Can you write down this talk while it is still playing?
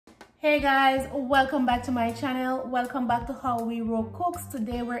Hey guys, welcome back to my channel. Welcome back to Howwerowe Cooks.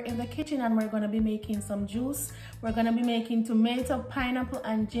 Today we're in the kitchen and we're going to be making some juice. We're going to be making tomato, pineapple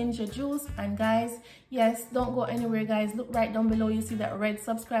and ginger juice. And guys, yes, don't go anywhere guys. Look right down below, you see that red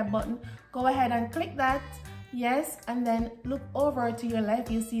subscribe button. Go ahead and click that. Yes, and then look over to your left,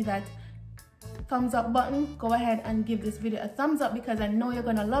 you see that thumbs up button. Go ahead and give this video a thumbs up because I know you're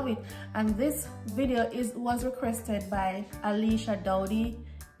gonna love it. And this video was requested by Alicia Dowdy.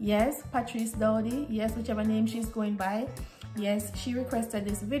 Yes, Patrice Dowdy, yes, whichever name she's going by. Yes, she requested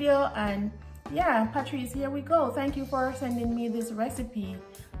this video, and yeah, Patrice, here we go. Thank you for sending me this recipe,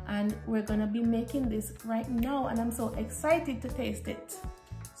 and we're gonna be making this right now, and I'm so excited to taste it.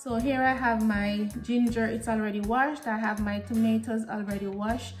 So here I have my ginger, it's already washed. I have my tomatoes already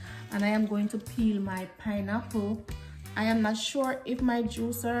washed, and I am going to peel my pineapple. I am not sure if my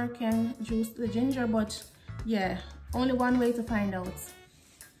juicer can juice the ginger, but yeah, only one way to find out.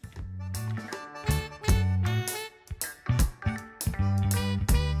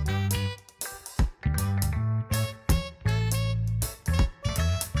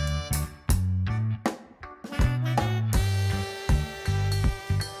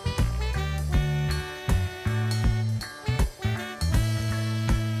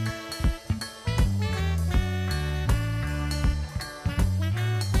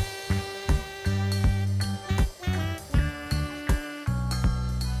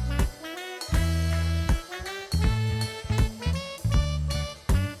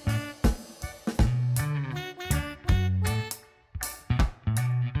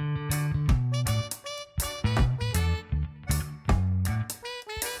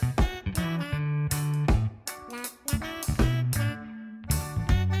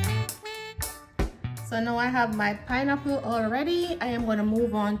 So now I have my pineapple already. I am going to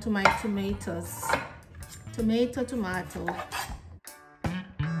move on to my tomatoes. Tomato.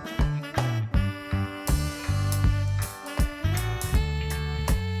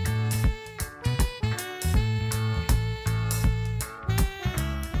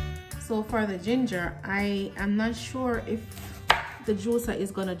 So for the ginger, I am not sure if the juicer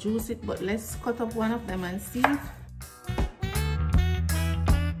is going to juice it, but let's cut up one of them and see.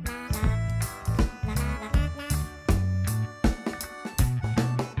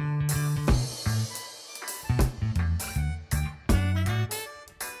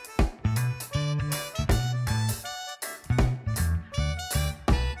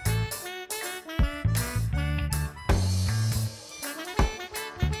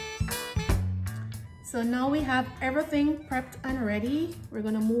 So now we have everything prepped and ready. We're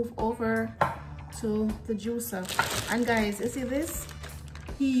gonna move over to the juicer. And guys, you see this?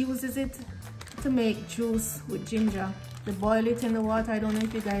 He uses it to make juice with ginger. They boil it in the water. I don't know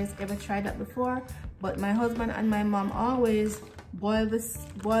if you guys ever tried that before, but my husband and my mom always boil the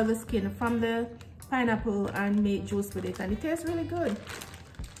skin from the pineapple and make juice with it, and it tastes really good.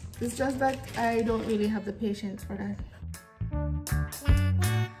 It's just that I don't really have the patience for that.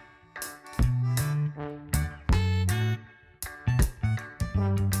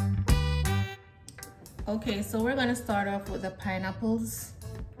 Okay, so we're gonna start off with the pineapples.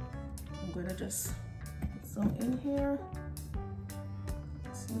 I'm gonna just put some in here.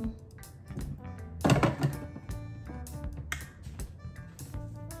 Let's see.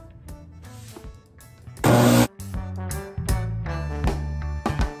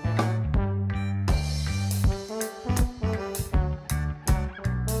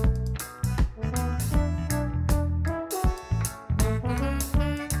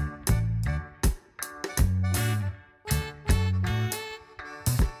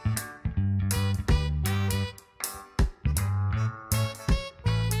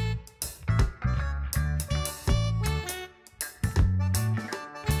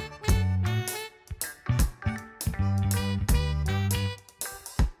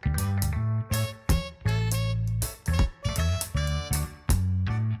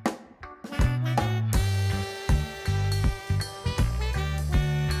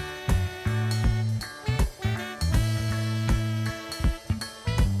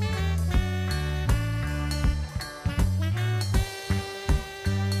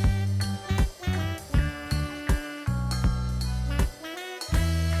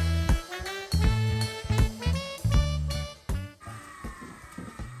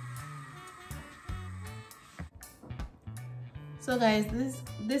 So guys,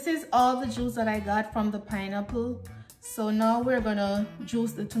 this is all the juice that I got from the pineapple. So now we're gonna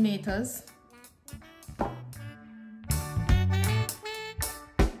juice the tomatoes.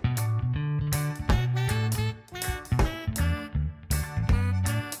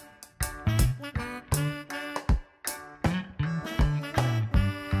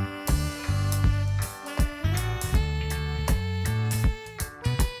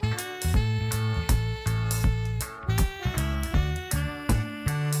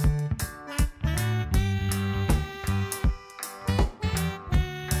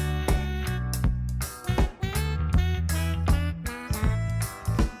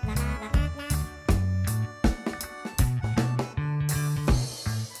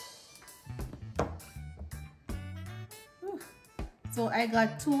 So I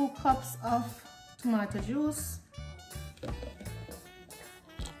got 2 cups of tomato juice.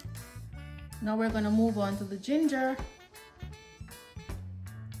 Now we're gonna move on to the ginger.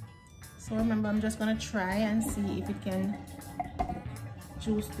 So remember, I'm just gonna try and see if it can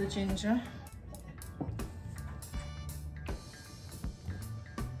juice the ginger.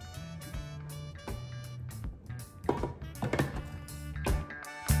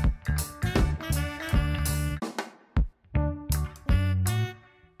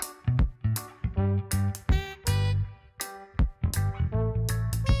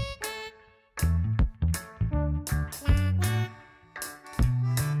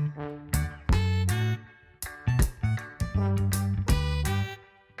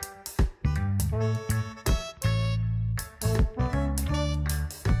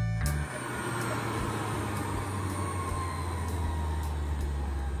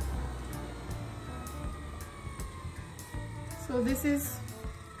 So this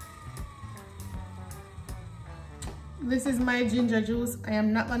is my ginger juice. I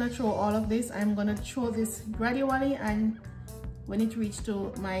am not gonna throw all of this. I'm gonna throw this gradually, and when it reaches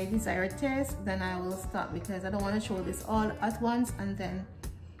to my desired taste, then I will stop, because I don't want to throw this all at once and then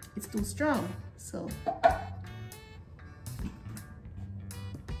it's too strong. So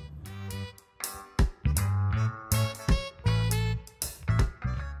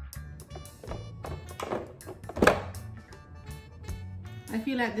I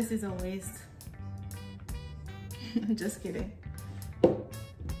feel like this is a waste. Just kidding.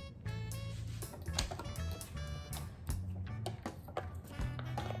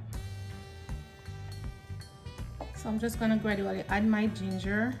 So I'm just gonna gradually add my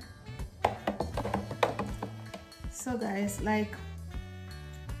ginger. So guys, like,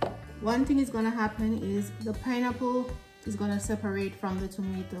 one thing is gonna happen is the pineapple is gonna separate from the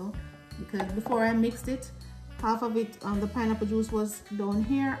tomato, because before I mixed it, half of it, the pineapple juice was down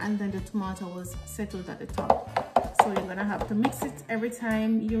here, and then the tomato was settled at the top. So you're gonna have to mix it every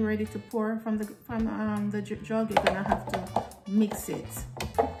time you're ready to pour from the jug. You're gonna have to mix it.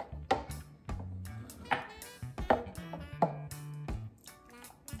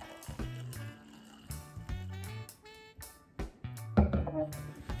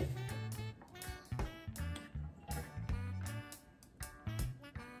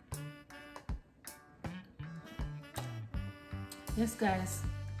 Yes guys,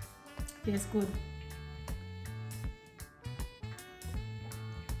 tastes good.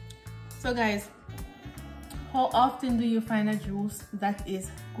 So guys, how often do you find a juice that is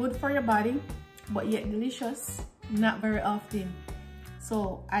good for your body but yet delicious? Not very often.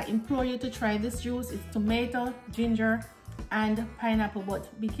 So I implore you to try this juice. It's tomato, ginger, and pineapple, but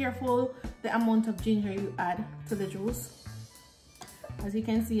be careful the amount of ginger you add to the juice. As you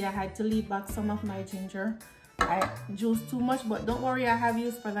can see, I had to leave back some of my ginger. I juiced too much, but don't worry, I have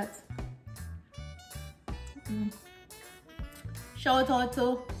use for that. Shout out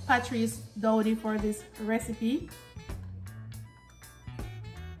to Patrice Dowdy for this recipe.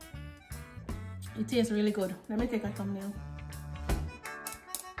 It tastes really good. Let me take a thumbnail.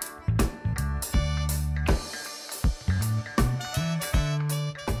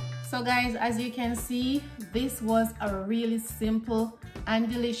 So guys, as you can see, this was a really simple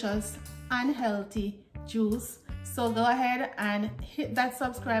and delicious and healthy juice. So go ahead and hit that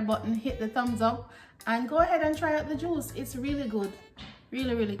subscribe button, hit the thumbs up, and go ahead and try out the juice. It's really good,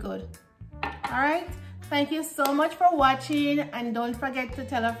 really good. All right, thank you so much for watching, and don't forget to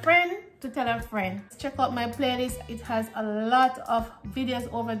tell a friend to tell a friend. Check out my playlist. It has a lot of videos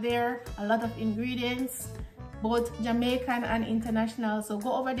over there, a lot of ingredients, both Jamaican and international. So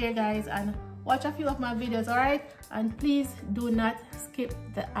go over there guys and watch a few of my videos. All right, and please do not skip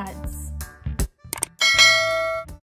the ads.